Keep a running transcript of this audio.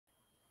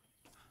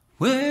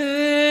Well,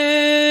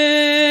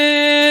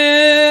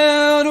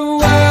 the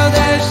world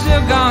has still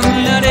gone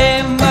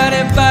nutty,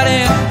 buddy,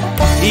 buddy,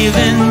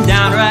 even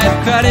downright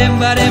cruddy,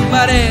 buddy,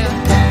 buddy.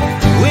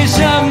 Wish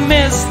I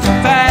missed the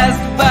past,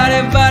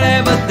 buddy,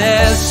 buddy, but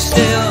there's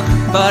still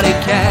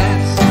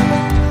Buddycast.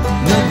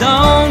 No,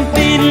 don't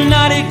be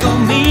nutty, go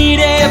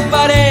meet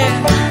everybody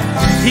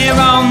here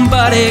on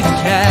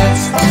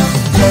Buddycast.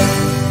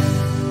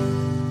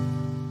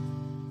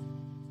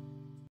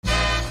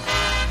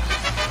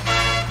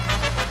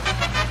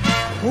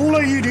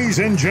 Ladies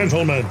and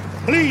gentlemen,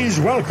 please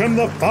welcome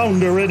the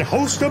founder and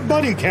host of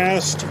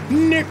Buddycast,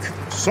 Nick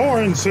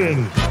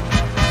Sorensen.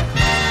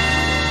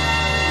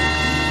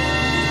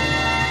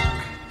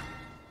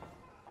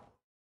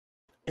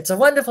 It's a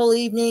wonderful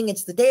evening.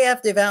 It's the day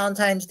after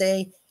Valentine's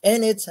Day,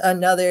 and it's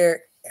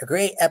another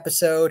great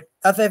episode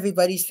of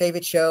everybody's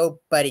favorite show,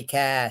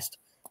 Buddycast.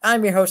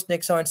 I'm your host,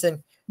 Nick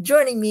Sorensen.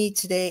 Joining me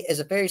today is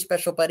a very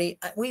special buddy.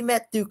 We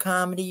met through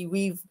comedy.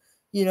 We've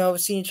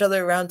seen each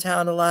other around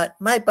town a lot.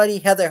 My buddy,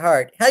 Heather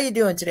Hart. How you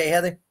doing today,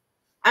 Heather?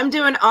 I'm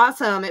doing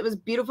awesome. It was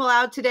beautiful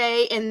out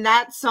today, and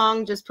that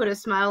song just put a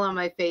smile on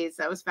my face.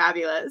 That was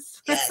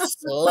fabulous. Yes,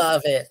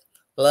 love it.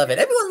 Love it.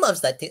 Everyone loves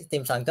that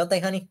theme song, don't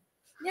they, honey?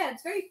 Yeah,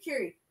 it's very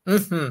cheery.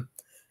 Mm-hmm.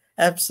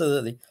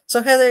 Absolutely.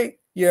 So, Heather,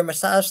 you're a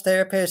massage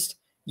therapist.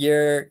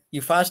 You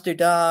foster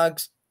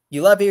dogs.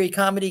 You love Erie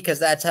comedy because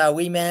that's how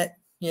we met,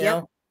 you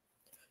know?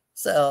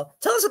 So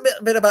tell us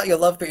a bit about your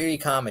love for Erie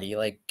comedy,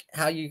 like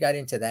how you got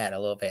into that a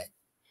little bit.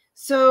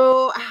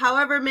 So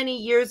however many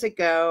years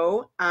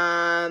ago,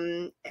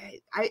 I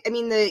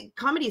mean, the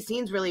comedy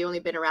scene's really only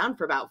been around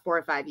for about 4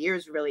 or 5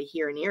 years, really,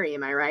 here in Erie.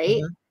 Am I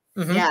right?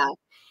 Mm-hmm. Mm-hmm. Yeah.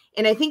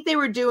 And I think they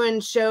were doing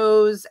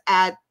shows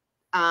at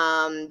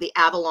the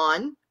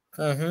Avalon.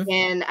 Mm-hmm.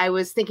 And I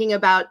was thinking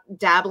about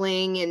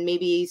dabbling and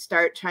maybe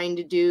start trying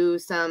to do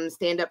some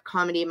stand-up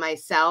comedy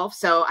myself.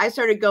 So I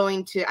started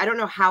going to, I don't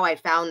know how I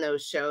found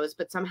those shows,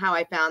 but somehow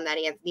I found that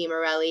Anthony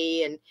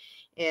Morelli and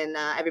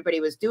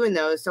everybody was doing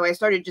those. So I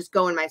started just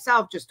going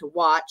myself just to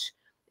watch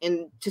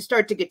and to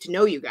start to get to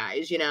know you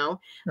guys, you know.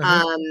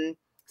 Mm-hmm.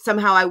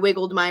 Somehow I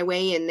wiggled my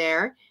way in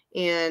there.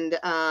 And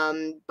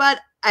but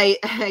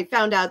I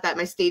found out that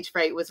my stage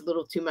fright was a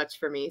little too much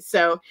for me.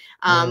 So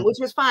which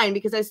was fine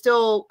because I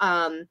still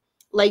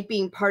like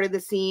being part of the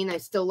scene. I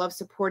still love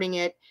supporting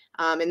it.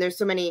 And there's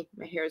so many,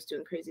 my hair is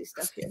doing crazy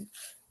stuff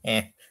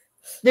here.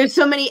 There's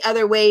so many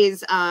other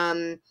ways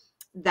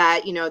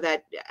that,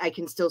 that I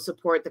can still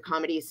support the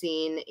comedy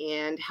scene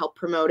and help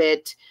promote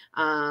it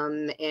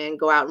and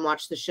go out and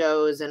watch the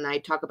shows. And I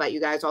talk about you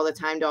guys all the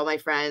time to all my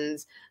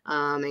friends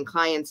and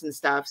clients and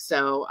stuff.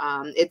 So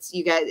it's,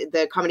 you guys,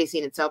 the comedy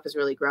scene itself has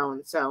really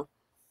grown. So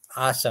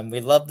awesome. We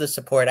love the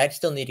support. I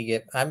still need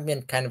to I'm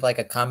in kind of like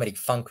a comedy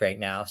funk right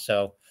now.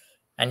 So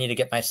I need to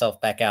get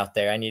myself back out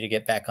there. I need to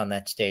get back on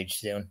that stage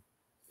soon.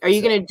 Are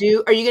you going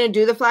to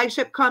do the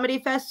flagship comedy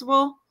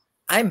festival?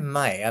 I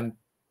might. I'm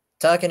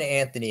talking to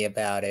Anthony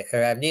about it,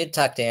 or I need to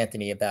talk to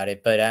Anthony about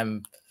it, but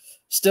I'm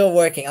still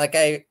working. Like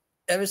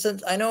ever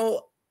since I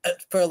know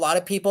for a lot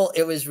of people,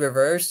 it was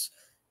reverse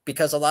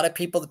because a lot of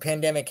people, the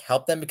pandemic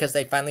helped them because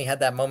they finally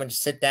had that moment to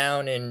sit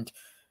down and,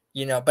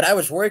 but I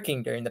was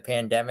working during the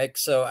pandemic.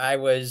 So I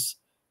was,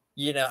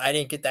 I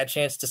didn't get that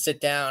chance to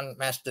sit down,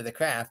 master the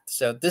craft.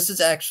 So this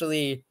is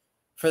actually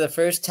for the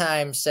first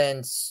time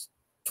since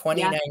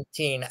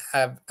 2019,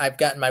 I've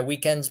gotten my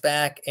weekends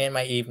back and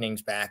my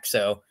evenings back.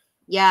 So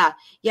yeah.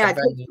 Take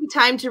some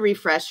time to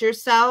refresh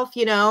yourself,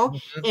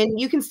 and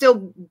you can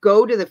still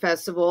go to the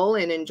festival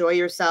and enjoy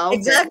yourself.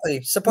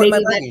 Exactly. Support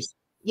my buddies.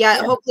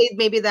 Hopefully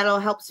maybe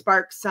that'll help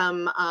spark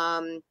some,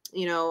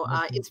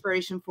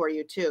 inspiration for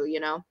you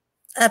too,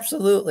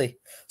 Absolutely.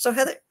 So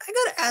Heather, I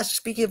got to ask,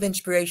 speaking of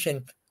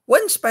inspiration,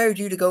 what inspired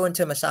you to go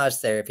into massage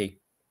therapy?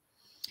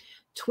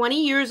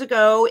 20 years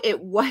ago, it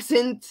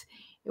wasn't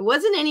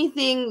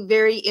anything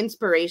very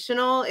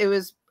inspirational. It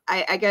was,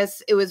 I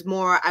guess it was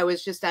more, I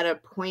was just at a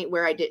point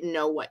where I didn't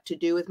know what to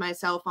do with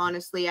myself.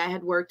 Honestly, I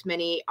had worked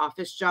many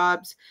office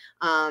jobs,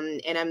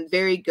 and I'm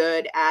very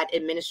good at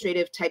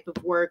administrative type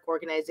of work,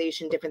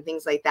 organization, different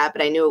things like that.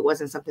 But I knew it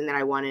wasn't something that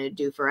I wanted to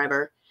do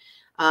forever.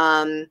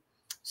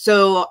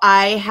 So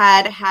I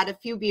had a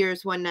few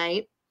beers one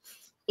night,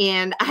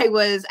 and I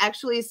was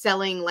actually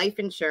selling life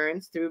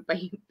insurance through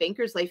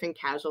Bankers Life and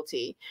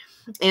Casualty.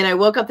 And I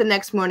woke up the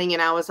next morning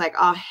and I was like,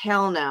 oh,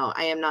 hell no,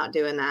 I am not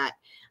doing that.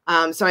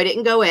 So I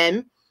didn't go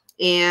in,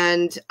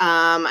 and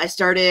I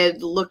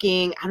started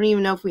looking. I don't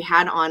even know if we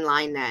had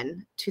online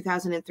then,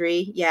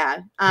 2003. Yeah.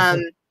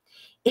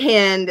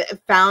 And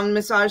found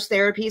massage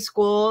therapy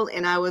school.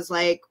 And I was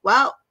like,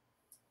 well,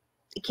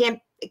 it can't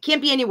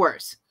be any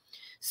worse.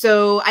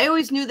 So I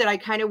always knew that I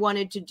kind of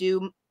wanted to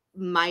do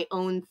my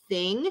own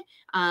thing.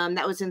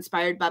 That was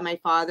inspired by my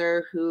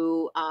father,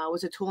 who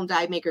was a tool and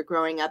die maker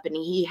growing up. And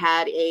he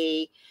had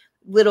a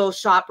little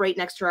shop right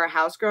next to our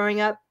house growing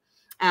up.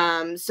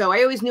 So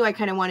I always knew I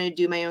kind of wanted to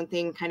do my own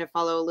thing, kind of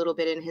follow a little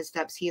bit in his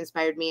steps. He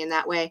inspired me in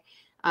that way.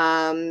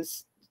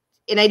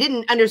 And I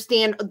didn't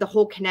understand the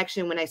whole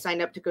connection when I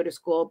signed up to go to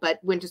school, but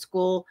went to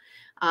school,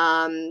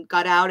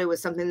 got out. It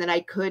was something that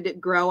I could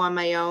grow on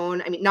my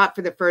own. I mean, not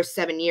for the first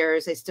 7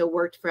 years. I still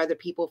worked for other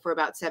people for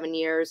about 7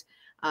 years,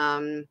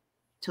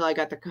 till I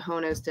got the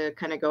cojones to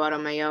kind of go out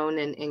on my own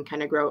and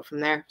kind of grow it from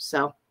there.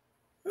 So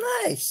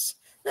Nice.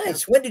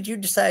 Nice. When did you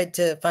decide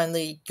to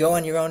finally go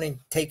on your own and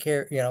take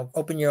care,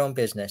 open your own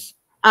business?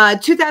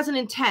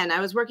 2010, I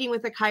was working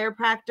with a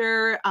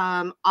chiropractor,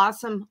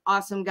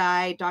 awesome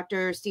guy,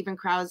 Dr. Stephen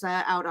Krause,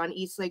 out on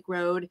East Lake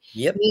Road.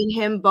 Yep. Me and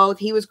him both,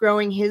 he was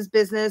growing his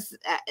business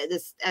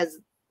as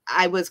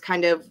I was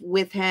kind of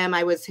with him.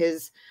 I was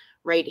his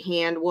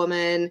right-hand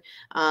woman,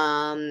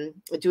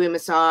 doing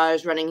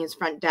massage, running his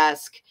front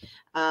desk.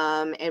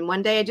 And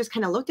one day I just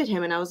kind of looked at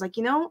him and I was like,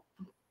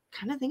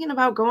 kind of thinking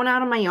about going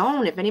out on my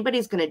own. If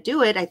anybody's going to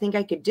do it, I think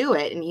I could do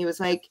it. And he was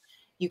like,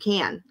 you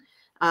can.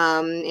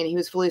 And he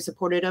was fully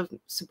supportive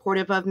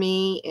of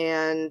me.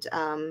 And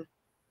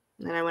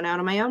then I went out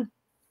on my own.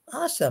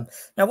 Awesome.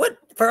 Now,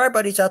 for our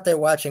buddies out there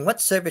watching, what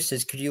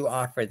services could you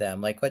offer them?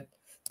 Like what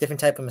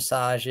different type of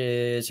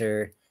massages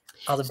or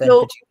all the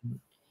benefits?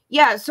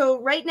 Yeah.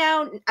 So right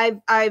now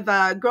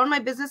I've grown my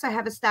business. I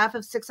have a staff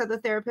of 6 other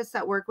therapists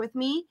that work with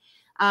me.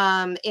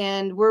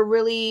 And we're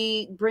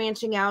really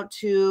branching out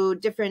to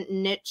different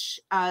niche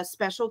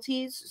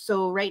specialties.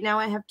 So right now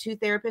I have 2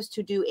 therapists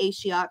who do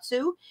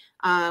shiatsu.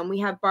 We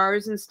have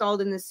bars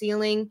installed in the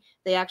ceiling.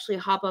 They actually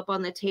hop up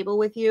on the table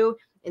with you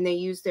and they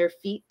use their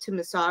feet to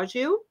massage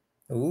you.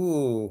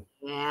 Ooh.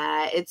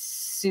 Yeah, it's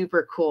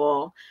super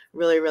cool.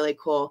 Really, really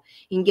cool.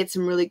 You can get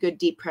some really good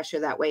deep pressure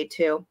that way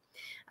too.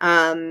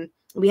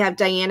 We have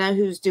Diana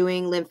who's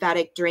doing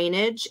lymphatic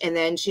drainage, and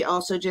then she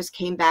also just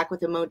came back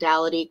with a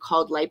modality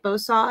called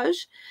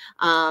liposage.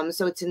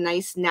 So it's a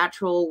nice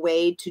natural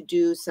way to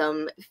do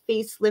some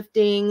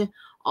facelifting,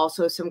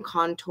 also some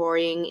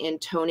contouring and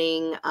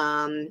toning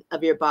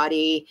of your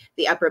body,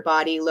 the upper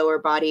body, lower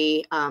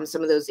body,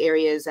 some of those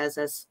areas as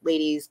us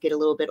ladies get a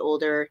little bit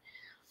older,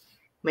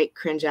 might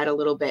cringe at a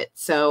little bit.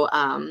 So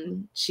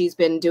she's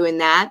been doing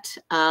that.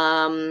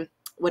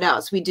 What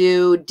else? We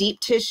do deep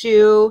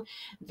tissue,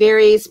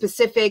 very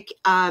specific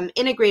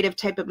integrative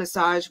type of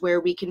massage where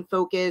we can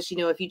focus,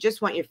 if you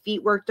just want your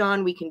feet worked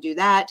on, we can do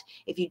that.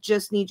 If you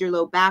just need your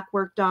low back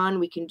worked on,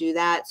 we can do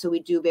that. So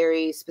we do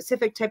very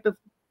specific type of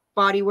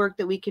body work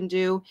that we can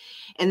do.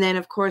 And then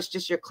of course,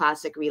 just your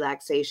classic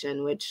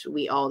relaxation, which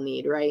we all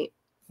need, right?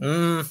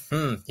 You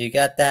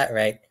got that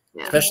right.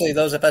 Yeah. Especially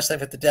those of us that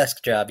have the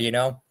desk job,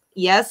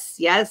 Yes,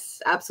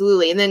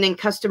 absolutely. And then in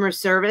customer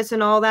service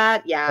and all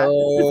that. Yeah.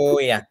 Oh,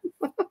 yeah.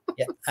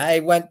 Yeah. I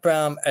went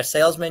from a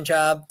salesman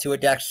job to a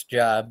desk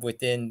job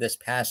within this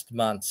past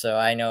month. So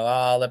I know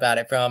all about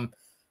it, from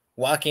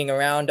walking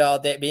around all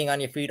day, being on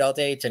your feet all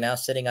day, to now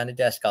sitting on a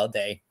desk all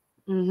day.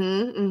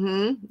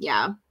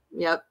 Yeah.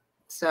 Yep.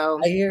 So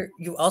I hear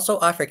you also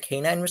offer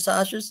canine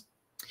massages.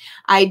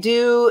 I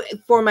do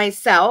for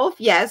myself.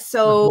 Yes.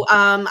 So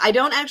I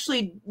don't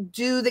actually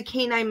do the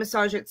canine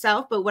massage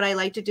itself, but what I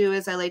like to do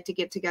is I like to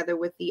get together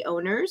with the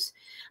owners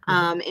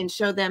and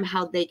show them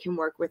how they can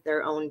work with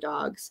their own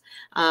dogs.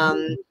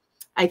 I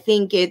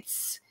think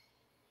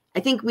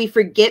we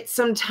forget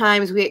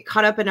sometimes, we get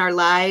caught up in our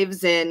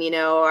lives and,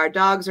 our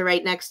dogs are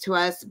right next to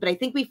us, but I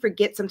think we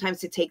forget sometimes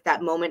to take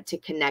that moment to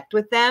connect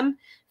with them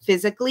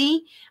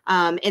physically.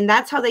 And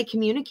that's how they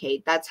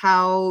communicate. That's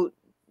how,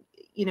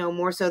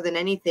 more so than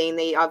anything,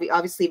 they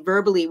obviously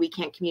verbally, we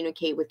can't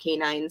communicate with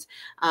canines.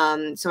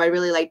 So I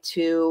really like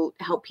to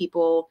help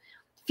people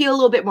feel a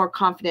little bit more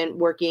confident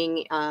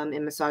working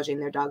and massaging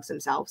their dogs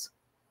themselves.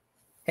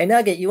 Hey,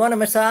 Nugget, you want a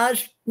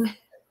massage?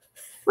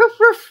 Roof,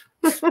 roof.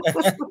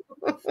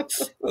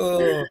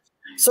 Oh.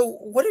 So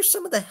what are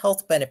some of the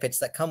health benefits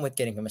that come with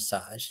getting a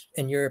massage,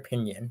 in your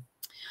opinion?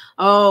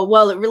 Oh,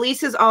 well, it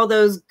releases all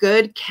those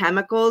good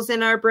chemicals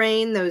in our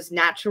brain, those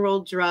natural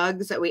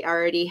drugs that we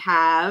already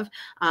have,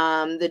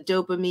 the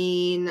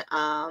dopamine,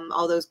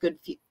 all those good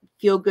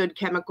feel-good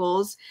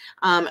chemicals.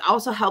 It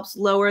also helps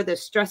lower the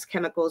stress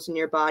chemicals in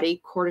your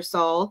body,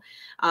 cortisol,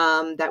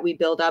 that we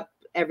build up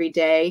every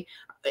day.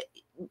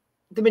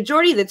 The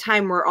majority of the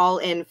time, we're all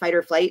in fight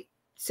or flight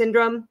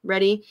syndrome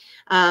ready.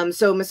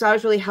 So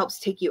massage really helps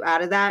take you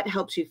out of that,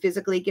 helps you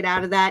physically get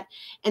out of that.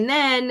 And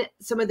then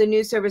some of the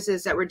new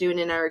services that we're doing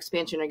in our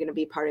expansion are going to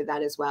be part of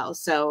that as well.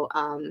 So,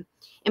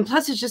 and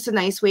plus it's just a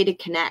nice way to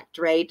connect,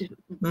 right?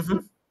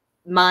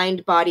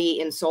 Mind, body,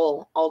 and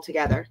soul all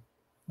together.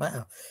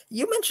 Wow.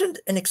 You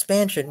mentioned an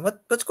expansion.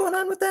 What's going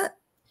on with that?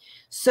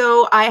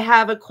 So I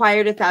have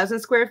acquired 1,000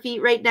 square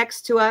feet right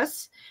next to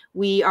us.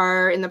 We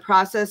are in the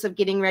process of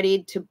getting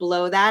ready to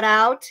blow that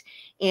out.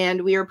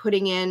 And we are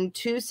putting in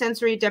 2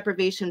 sensory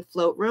deprivation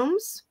float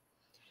rooms.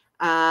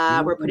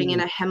 We're putting in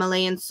a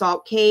Himalayan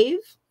salt cave.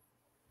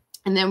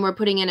 And then we're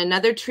putting in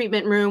another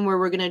treatment room where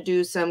we're going to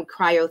do some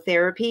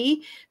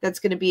cryotherapy. That's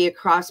going to be a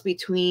cross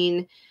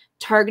between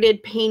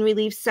targeted pain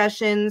relief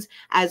sessions,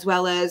 as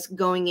well as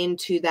going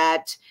into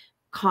that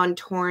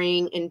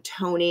contouring and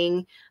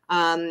toning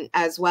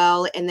as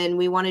well. And then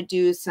we want to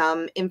do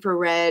some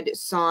infrared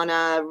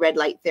sauna, red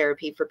light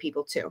therapy for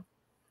people too.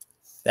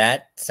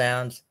 That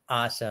sounds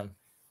awesome.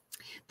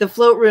 The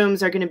float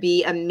rooms are going to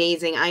be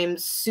amazing. I am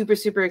super,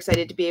 super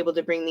excited to be able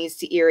to bring these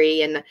to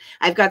Erie. And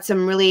I've got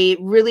some really,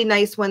 really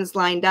nice ones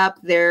lined up.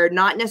 They're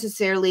not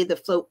necessarily the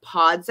float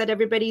pods that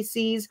everybody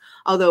sees,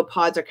 although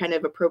pods are kind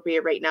of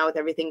appropriate right now with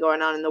everything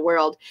going on in the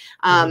world.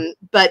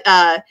 But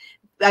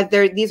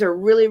these are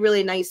really,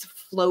 really nice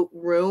float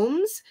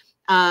rooms.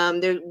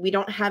 We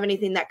don't have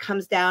anything that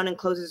comes down and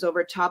closes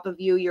over top of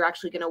you. You're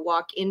actually going to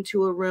walk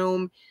into a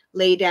room,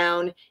 lay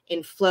down,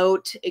 and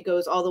float. It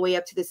goes all the way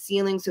up to the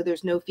ceiling, so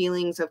there's no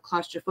feelings of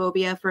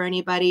claustrophobia for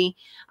anybody.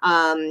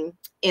 And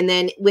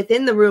then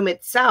within the room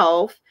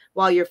itself,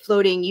 while you're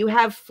floating, you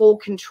have full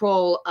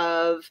control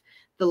of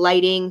the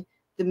lighting,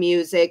 the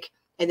music,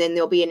 and then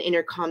there'll be an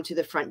intercom to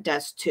the front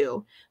desk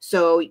too.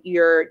 So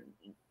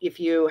if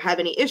you have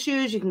any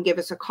issues, you can give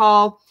us a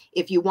call.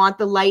 If you want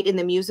the light and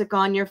the music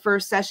on your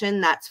first session,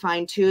 that's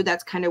fine too.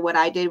 That's kind of what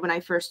I did when I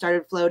first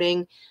started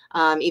floating.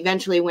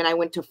 Eventually, when I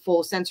went to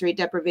full sensory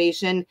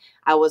deprivation,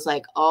 I was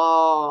like,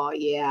 oh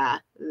yeah,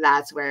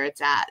 that's where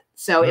it's at.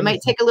 So it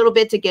might take a little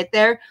bit to get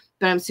there,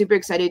 but I'm super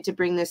excited to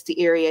bring this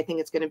to Erie. I think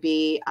it's going to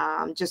be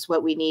just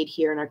what we need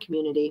here in our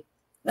community.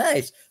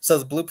 Nice. So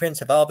the blueprints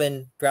have all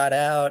been brought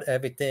out.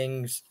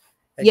 Everything's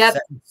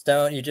set in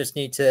stone. You just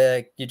need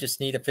to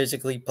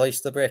physically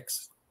place the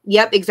bricks.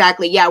 Yep,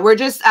 exactly. Yeah,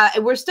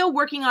 we're still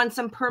working on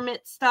some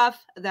permit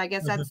stuff. I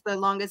guess that's the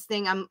longest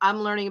thing. I'm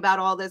learning about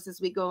all this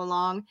as we go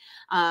along.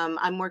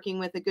 I'm working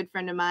with a good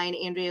friend of mine,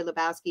 Andrea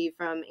Lebowski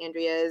from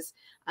Andrea's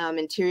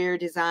Interior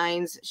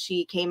Designs.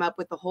 She came up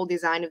with the whole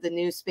design of the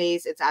new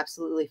space. It's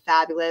absolutely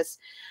fabulous.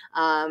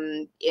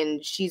 And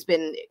she's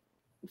been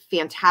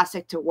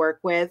fantastic to work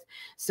with.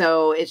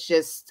 So it's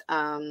just,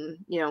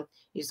 you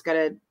just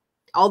gotta,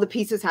 all the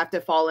pieces have to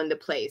fall into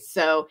place.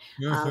 So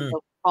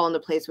they'll fall into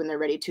place when they're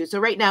ready to. So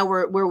right now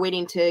we're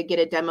waiting to get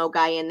a demo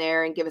guy in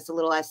there and give us a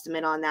little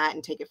estimate on that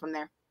and take it from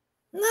there.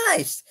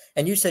 Nice.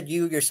 And you said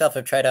you yourself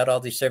have tried out all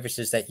these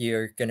services that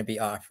you're going to be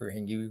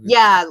offering.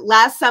 Yeah,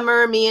 last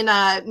summer, me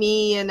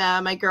and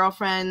my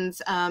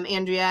girlfriends,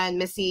 Andrea and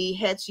Missy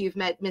Hitch. You've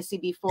met Missy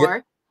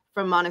before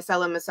from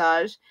Monticello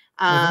Massage.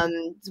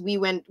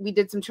 We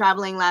did some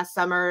traveling last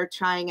summer,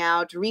 trying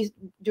out,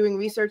 doing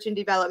research and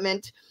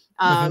development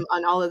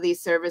on all of these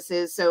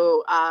services.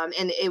 So,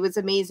 and it was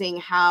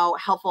amazing how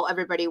helpful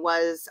everybody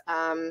was,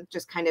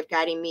 just kind of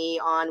guiding me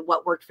on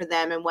what worked for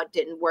them and what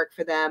didn't work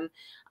for them.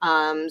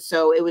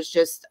 So it was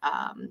just,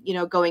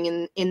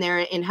 going in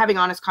there and having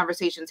honest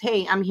conversations.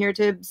 Hey, I'm here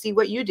to see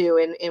what you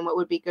do and what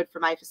would be good for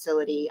my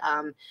facility.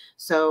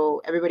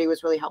 So everybody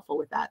was really helpful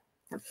with that.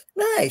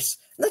 Nice.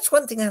 That's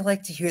one thing I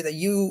like to hear, that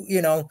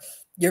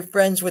you're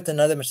friends with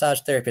another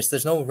massage therapist.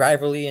 There's no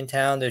rivalry in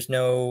town. There's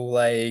no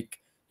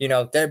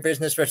their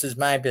business versus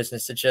my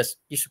business. It's just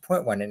you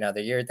support one another.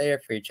 You're there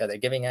for each other,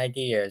 giving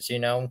ideas,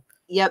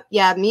 Yep.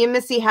 Yeah. Me and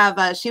Missy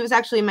have, she was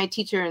actually my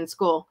teacher in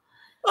school.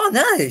 Oh,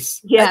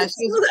 nice. Yeah.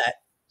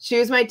 She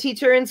was my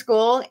teacher in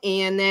school.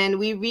 And then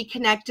we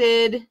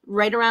reconnected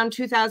right around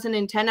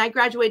 2010. I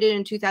graduated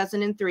in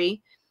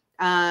 2003.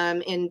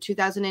 In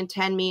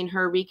 2010, me and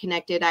her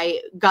reconnected. I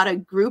got a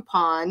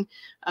Groupon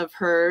of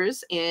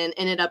hers and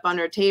ended up on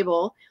her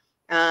table.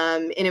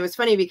 And it was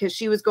funny because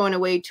she was going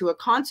away to a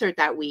concert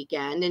that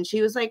weekend and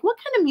she was like, what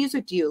kind of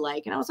music do you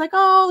like? And I was like,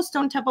 oh,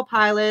 Stone Temple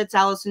Pilots,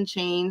 Alice in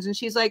Chains. And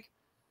she's like,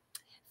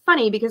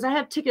 funny because I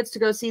have tickets to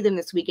go see them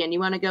this weekend.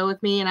 You want to go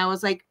with me? And I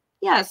was like,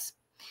 yes.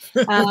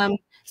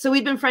 So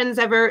we've been friends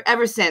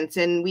ever since,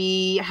 and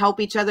we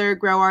help each other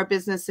grow our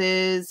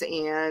businesses.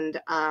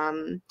 And,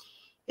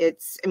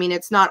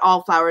 it's not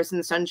all flowers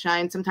and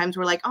sunshine. Sometimes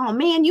we're like, oh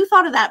man, you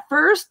thought of that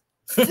first.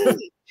 So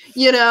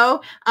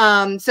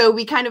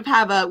we kind of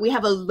have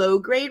a low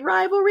grade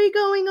rivalry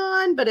going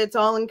on, but it's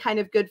all in kind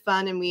of good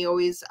fun. And we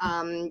always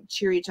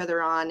cheer each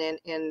other on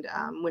and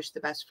wish the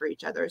best for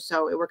each other.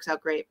 So it works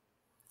out great.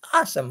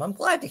 Awesome. I'm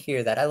glad to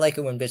hear that. I like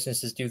it when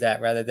businesses do that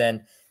rather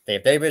than they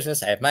have their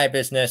business, I have my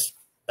business.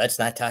 Let's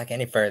not talk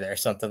any further or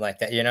something like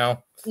that,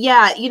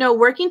 Yeah.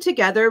 Working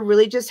together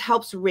really just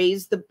helps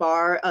raise the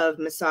bar of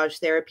massage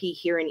therapy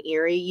here in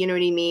Erie. You know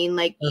what I mean?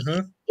 Like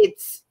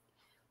it's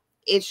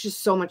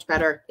just so much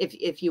better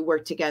if you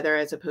work together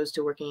as opposed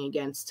to working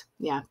against.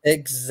 Yeah,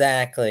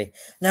 exactly.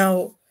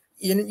 Now,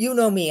 you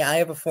know me, I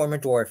have a form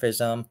of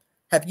dwarfism.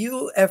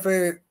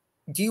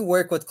 Do you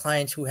work with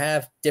clients who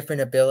have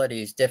different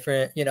abilities,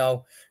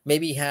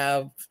 maybe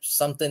have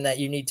something that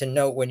you need to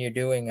note when you're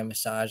doing a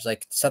massage,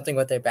 like something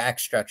with their back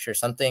structure,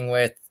 something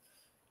with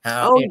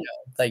how,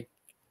 like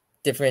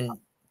different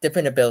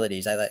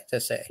abilities, I like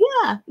to say.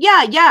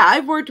 Yeah.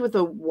 I've worked with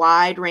a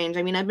wide range.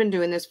 I mean, I've been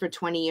doing this for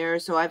 20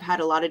 years, so I've had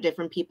a lot of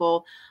different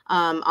people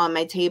on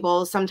my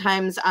table.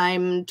 Sometimes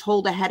I'm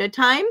told ahead of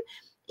time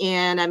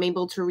and I'm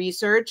able to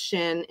research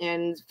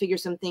and figure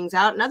some things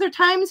out. And other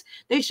times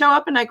they show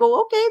up and I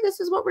go, okay, this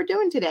is what we're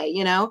doing today,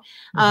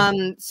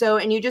 So,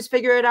 and you just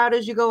figure it out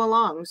as you go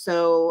along.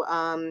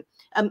 So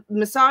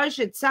massage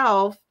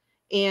itself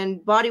and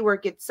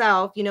bodywork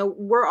itself,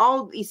 we're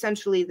all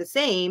essentially the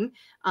same.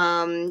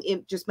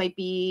 It just might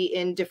be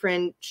in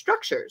different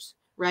structures,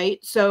 right?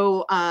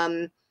 So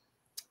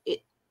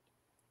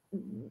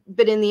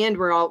but in the end,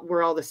 we're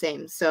all the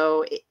same.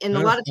 So, and a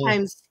lot of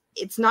times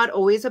it's not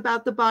always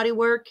about the body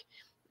work.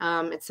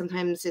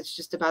 Sometimes it's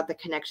just about the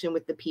connection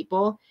with the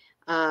people,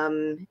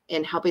 and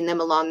helping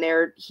them along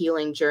their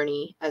healing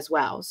journey as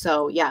well.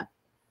 So yeah.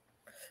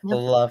 Yep.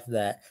 Love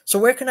that. So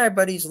where can our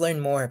buddies learn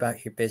more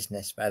about your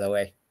business, by the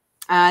way?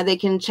 They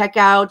can check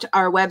out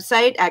our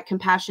website at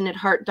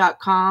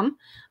compassionateheart.com,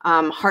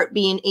 heart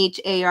being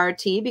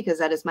HART, because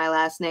that is my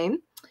last name.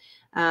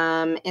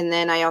 And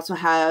then I also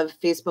have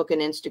Facebook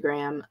and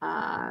Instagram,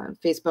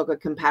 Facebook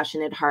at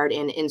Compassionate Heart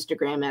and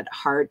Instagram at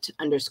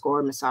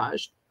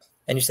heart_massage.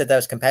 And you said that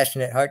was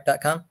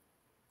compassionateheart.com?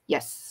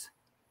 Yes.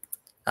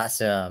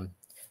 Awesome.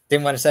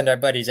 Didn't want to send our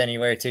buddies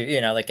anywhere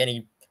to, like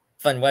any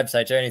fun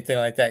websites or anything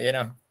like that,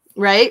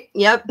 Right.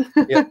 Yep.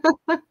 Yep.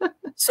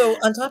 So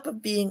on top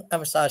of being a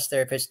massage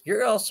therapist,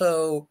 you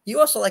also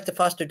like to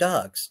foster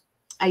dogs.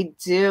 I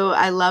do.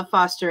 I love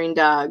fostering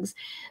dogs.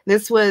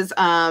 This was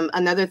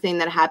another thing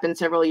that happened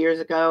several years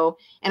ago,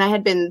 and I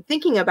had been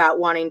thinking about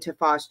wanting to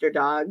foster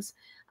dogs.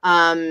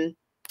 And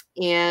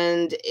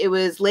it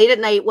was late at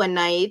night one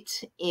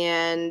night,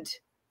 and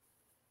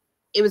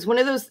it was one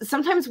of those,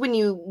 sometimes when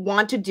you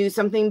want to do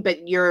something,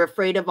 but you're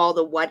afraid of all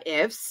the what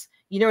ifs,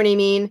 you know what I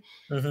mean?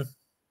 Mm-hmm.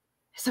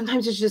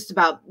 Sometimes it's just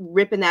about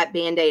ripping that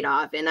Band-Aid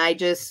off. And I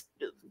just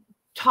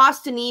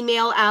tossed an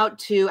email out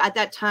to, at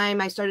that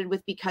time I started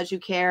with Because You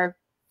Care.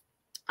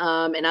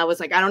 And I was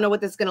like, I don't know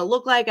what this is going to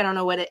look like. I don't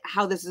know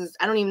how this is.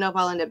 I don't even know if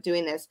I'll end up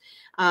doing this.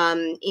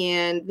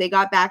 And they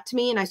got back to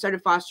me, and I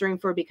started fostering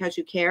for Because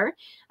You Care.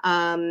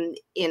 And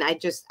I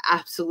just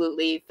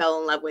absolutely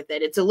fell in love with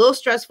it. It's a little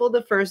stressful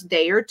the first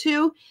day or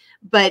two,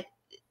 but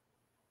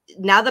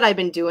now that I've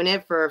been doing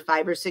it for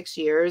 5 or 6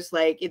 years,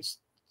 like, it's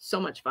so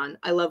much fun.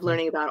 I love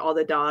learning about all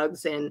the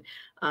dogs, and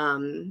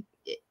I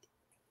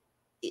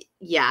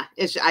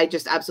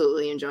just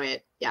absolutely enjoy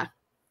it. Yeah.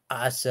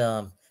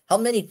 Awesome. How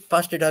many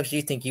foster dogs do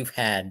you think you've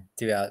had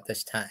throughout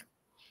this time?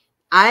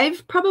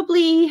 I've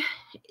probably,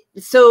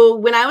 so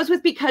when I was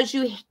with Because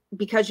You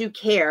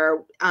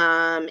Care,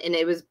 and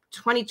it was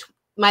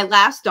my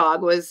last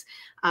dog was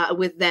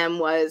with them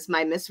was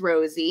my Miss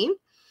Rosie.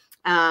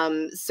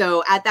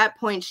 So at that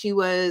point, she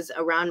was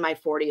around my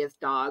 40th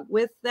dog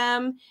with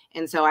them.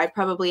 And so I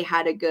probably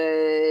had a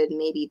good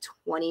maybe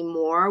 20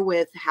 more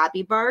with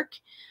Happy Bark.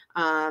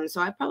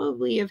 So I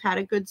probably have had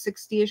a good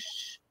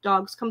 60-ish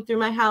dogs come through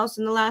my house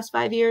in the last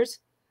 5 years.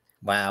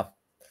 Wow.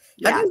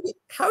 Yeah.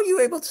 How are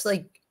you able to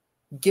like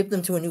give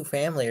them to a new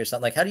family or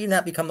something? Like, how do you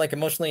not become like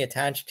emotionally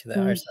attached to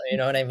them or something? You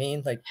know what I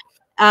mean? Like,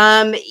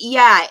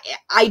 yeah,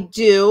 I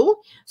do.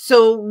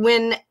 So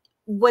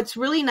what's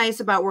really nice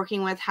about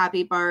working with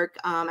Happy Bark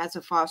as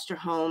a foster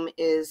home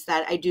is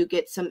that I do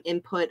get some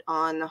input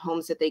on the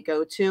homes that they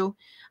go to.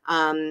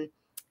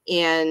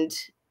 And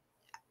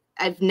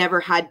I've never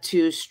had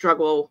to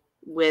struggle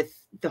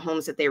with the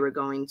homes that they were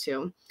going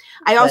to.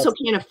 I also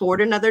can't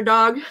afford another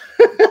dog.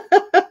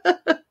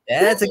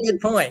 Yeah, that's a good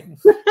point.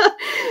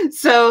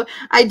 So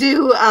I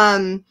do,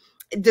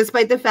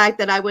 despite the fact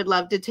that I would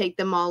love to take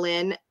them all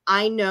in,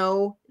 I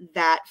know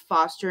that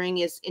fostering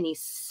is an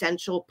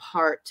essential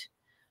part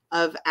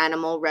of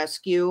animal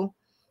rescue.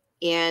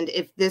 And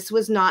if this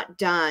was not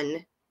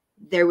done,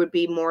 there would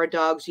be more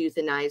dogs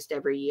euthanized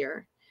every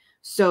year.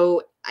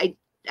 So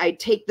I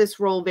take this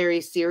role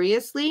very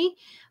seriously.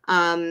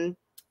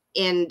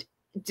 And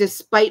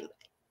despite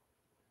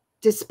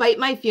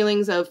my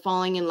feelings of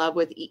falling in love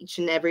with each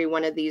and every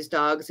one of these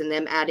dogs and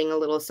them adding a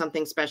little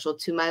something special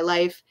to my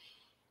life,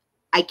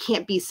 I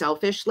can't be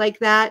selfish like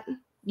that.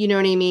 You know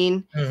what I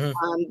mean?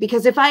 Mm-hmm.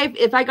 Because if I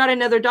got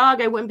another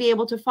dog, I wouldn't be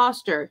able to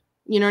foster.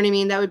 You know what I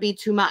mean? That would be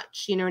too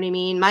much. You know what I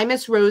mean? My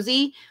Miss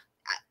Rosie,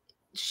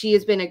 she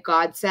has been a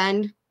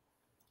godsend.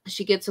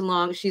 She gets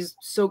along. She's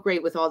so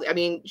great with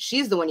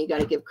she's the one you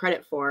got to give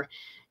credit for,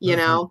 you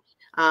know,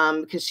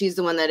 because she's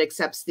the one that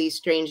accepts these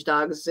strange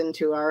dogs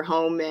into our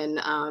home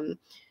and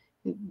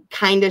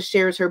kind of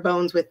shares her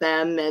bones with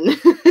them and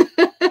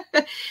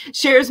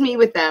shares me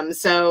with them.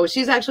 So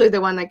she's actually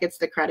the one that gets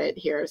the credit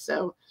here.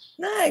 So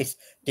nice.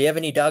 Do you have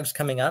any dogs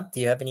coming up? Do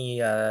you have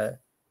any?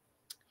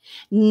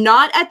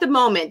 Not at the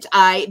moment.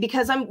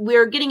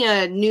 We're getting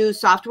a new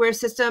software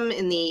system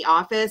in the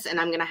office, and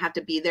I'm going to have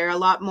to be there a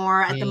lot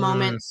more at the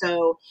moment.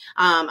 So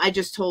I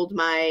just told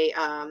my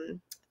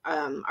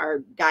our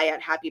guy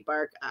at Happy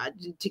Bark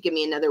to give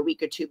me another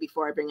week or two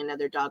before I bring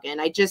another dog in.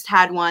 I just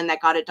had one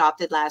that got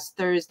adopted last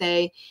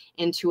Thursday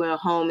into a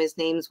home. His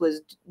name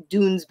was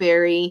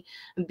Doonesbury,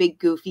 a big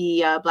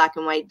goofy black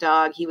and white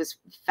dog. He was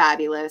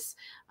fabulous.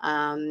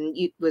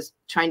 He was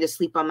trying to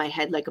sleep on my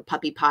head like a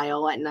puppy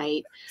pile at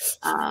night.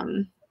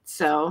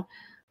 So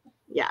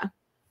yeah.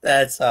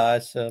 That's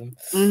awesome.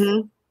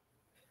 Mm-hmm.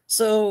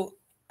 So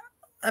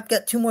I've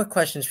got 2 more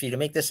questions for you to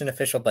make this an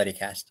official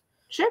Buddycast.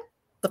 Sure.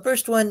 The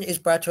first one is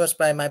brought to us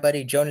by my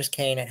buddy Jonas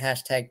Kane at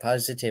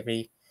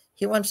 #Positivity.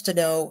 He wants to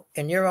know,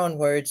 in your own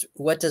words,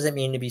 what does it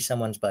mean to be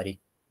someone's buddy?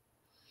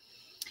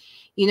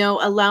 You know,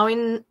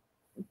 allowing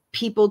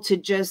people to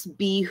just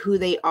be who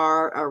they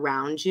are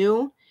around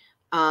you,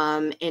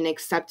 and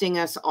accepting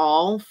us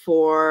all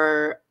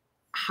for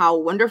how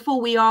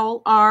wonderful we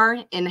all are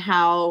and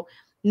how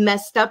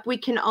messed up we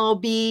can all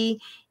be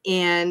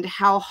and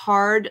how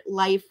hard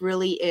life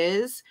really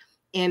is,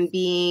 and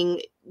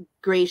being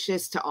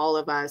gracious to all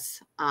of us,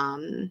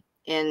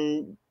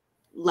 and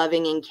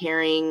loving and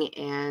caring,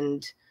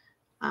 and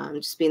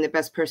just being the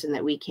best person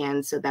that we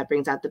can. So that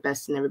brings out the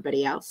best in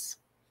everybody else.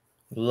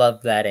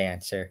 Love that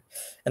answer.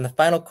 And the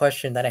final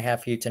question that I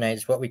have for you tonight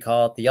is what we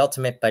call the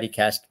ultimate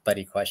Buddycast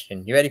buddy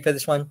question. You ready for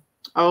this one?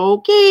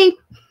 Okay.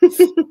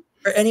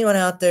 For anyone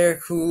out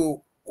there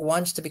who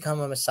wants to become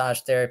a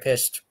massage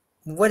therapist,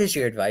 what is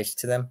your advice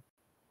to them?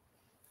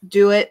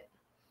 Do it.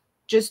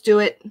 Just do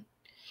it.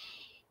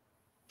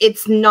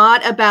 It's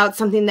not about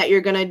something that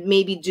you're going to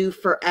maybe do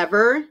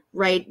forever,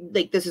 right?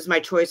 Like, this is my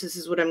choice. This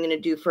is what I'm going to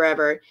do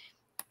forever.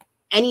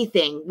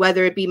 Anything,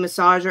 whether it be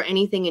massage or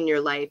anything in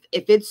your life,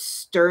 if it's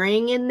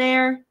stirring in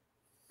there,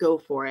 go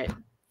for it.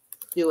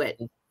 Do it.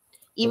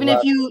 Even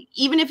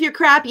if you're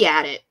crappy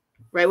at it,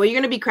 right? Well, you're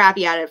going to be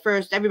crappy at it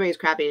first. Everybody's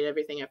crappy at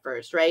everything at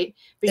first, right?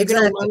 But you're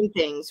going to learn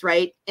things,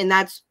 right? And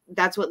that's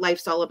what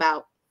life's all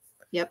about.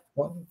 Yep.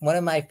 One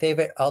of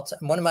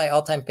my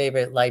all-time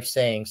favorite life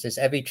sayings is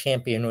every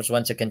champion was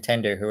once a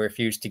contender who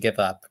refused to give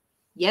up.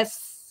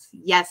 Yes.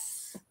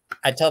 Yes.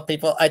 I tell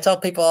people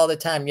all the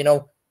time, you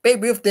know,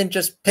 Babe Ruth didn't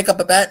just pick up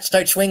a bat,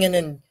 start swinging,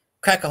 and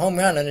crack a home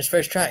run on his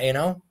first try, you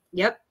know?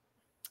 Yep.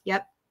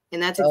 Yep.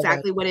 And that's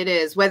exactly what it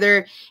is.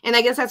 And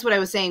I guess that's what I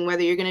was saying,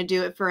 whether you're going to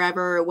do it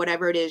forever or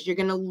whatever it is, you're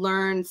going to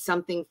learn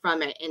something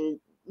from it and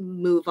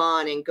move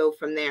on and go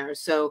from there.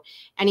 So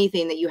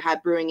anything that you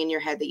have brewing in your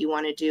head that you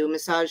want to do,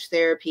 massage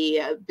therapy,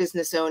 a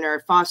business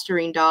owner,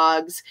 fostering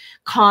dogs,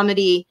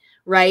 comedy,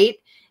 right?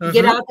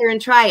 Get out there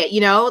and try it.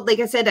 You know, like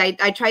I said,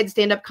 I tried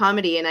stand-up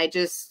comedy, and I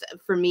just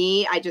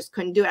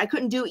couldn't do it. I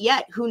couldn't do it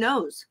yet. Who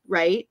knows?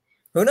 Right?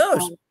 Who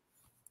knows?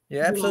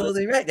 You're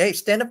absolutely right. Hey,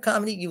 stand-up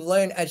comedy, you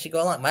learn as you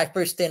go along. My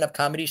first stand-up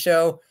comedy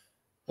show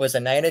was a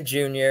night of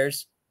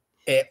juniors.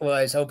 It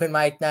was open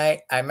mic night.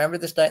 I remember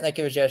this night like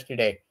it was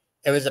yesterday.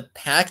 It was a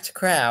packed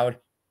crowd.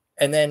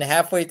 And then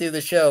halfway through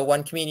the show,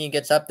 one comedian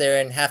gets up there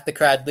and half the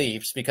crowd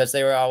leaves because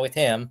they were all with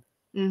him,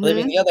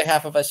 leaving the other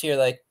half of us here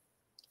like,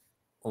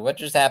 well, what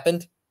just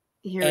happened?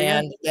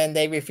 And then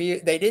they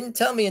refused. They didn't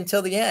tell me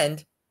until the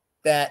end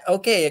that,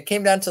 okay, it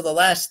came down to the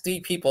last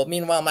 3 people.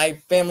 Meanwhile, my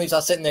family's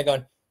all sitting there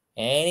going,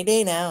 any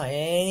day now,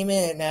 any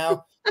minute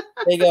now.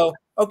 They go,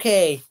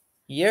 okay,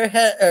 you're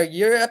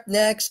up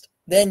next,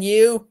 then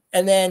you,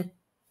 and then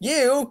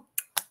you,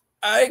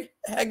 I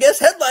guess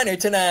headliner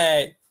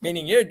tonight,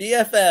 meaning you're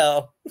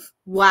DFL.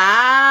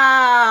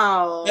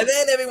 Wow. And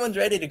then everyone's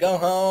ready to go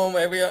home.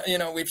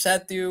 We've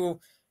sat through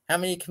how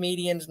many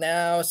comedians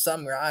now?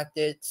 Some rocked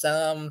it,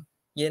 some,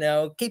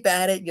 keep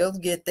at it, you'll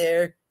get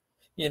there,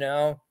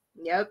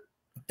 Yep.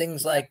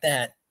 Things like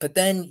that. But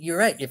then you're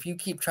right. If you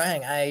keep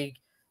trying, I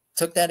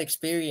took that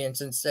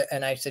experience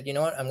and I said, you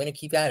know what, I'm going to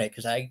keep at it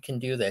because I can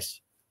do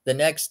this. The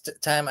next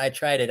time I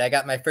tried it, I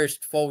got my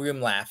first full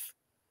room laugh.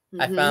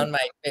 I found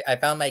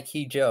my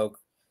key joke,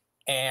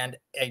 and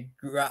it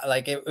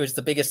was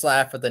the biggest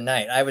laugh of the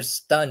night. I was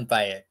stunned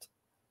by it.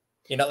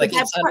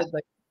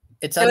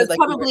 It sounded like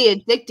probably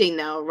addicting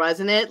though,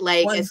 wasn't it?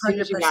 Like 100%. As soon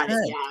as you got it,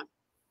 yeah.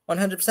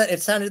 100%.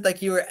 It sounded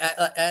like you were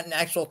at an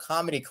actual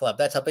comedy club.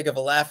 That's how big of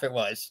a laugh it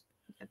was.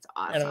 That's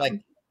awesome. And I'm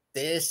like,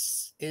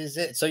 this is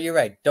it. So you're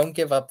right. Don't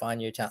give up on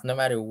your talent. No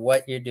matter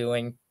what you're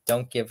doing,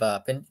 don't give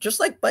up. And just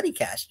like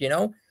Buddycast,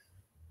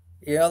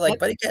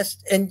 Buddycast,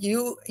 and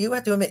you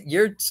have to admit,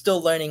 you're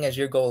still learning as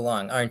you go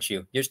along, aren't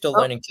you? You're still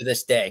learning to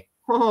this day.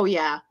 Oh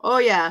yeah.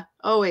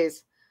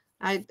 Always.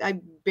 I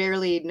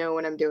barely know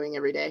what I'm doing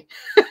every day.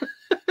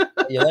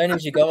 You learn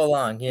as you go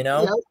along,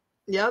 Yep.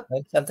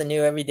 Learn something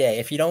new every day.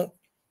 If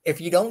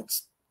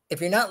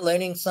you're not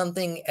learning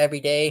something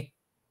every day,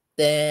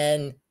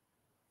 then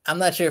I'm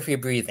not sure if you're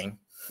breathing.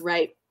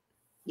 Right.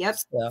 Yep.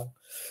 So,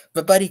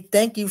 but Buddy,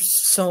 thank you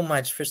so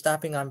much for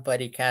stopping on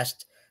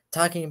Buddycast,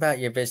 talking about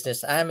your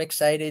business. I'm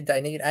excited. I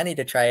need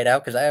to try it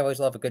out because I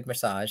always love a good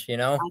massage,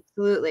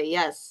 Absolutely.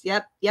 Yes.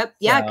 Yep. Yeah.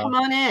 So,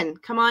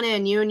 come on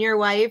in. You and your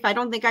wife. I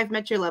don't think I've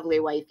met your lovely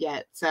wife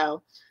yet.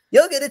 So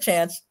you'll get a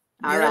chance.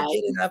 All right.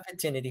 Get an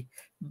opportunity.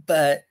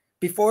 But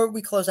before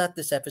we close out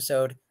this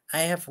episode,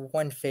 I have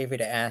one favor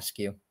to ask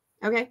you.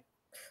 Okay.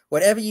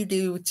 Whatever you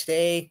do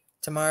today,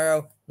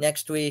 tomorrow,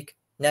 next week,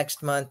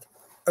 next month,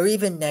 or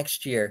even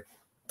next year,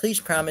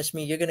 please promise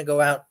me you're going to go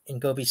out and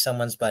go be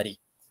someone's buddy.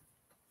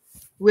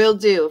 Will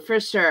do, for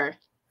sure.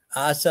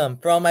 Awesome.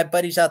 For all my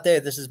buddies out there,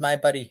 this is my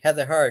buddy,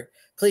 Heather Hart.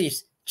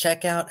 Please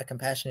check out A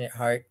Compassionate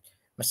Heart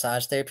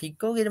Massage Therapy.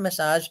 Go get a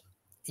massage.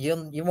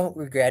 You won't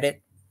regret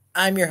it.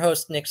 I'm your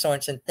host, Nick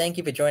Sorensen. Thank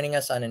you for joining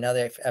us on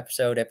another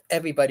episode of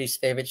everybody's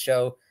favorite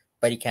show,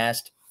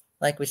 Buddycast.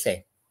 Like we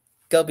say,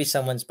 go be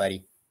someone's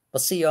buddy. We'll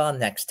see you all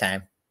next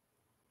time.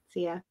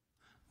 See ya.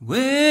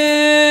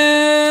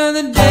 Well,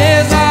 the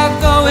days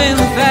are going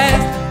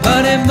fast,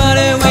 buddy,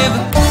 we've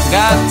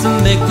got to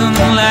make them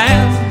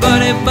last,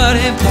 buddy,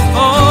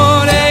 before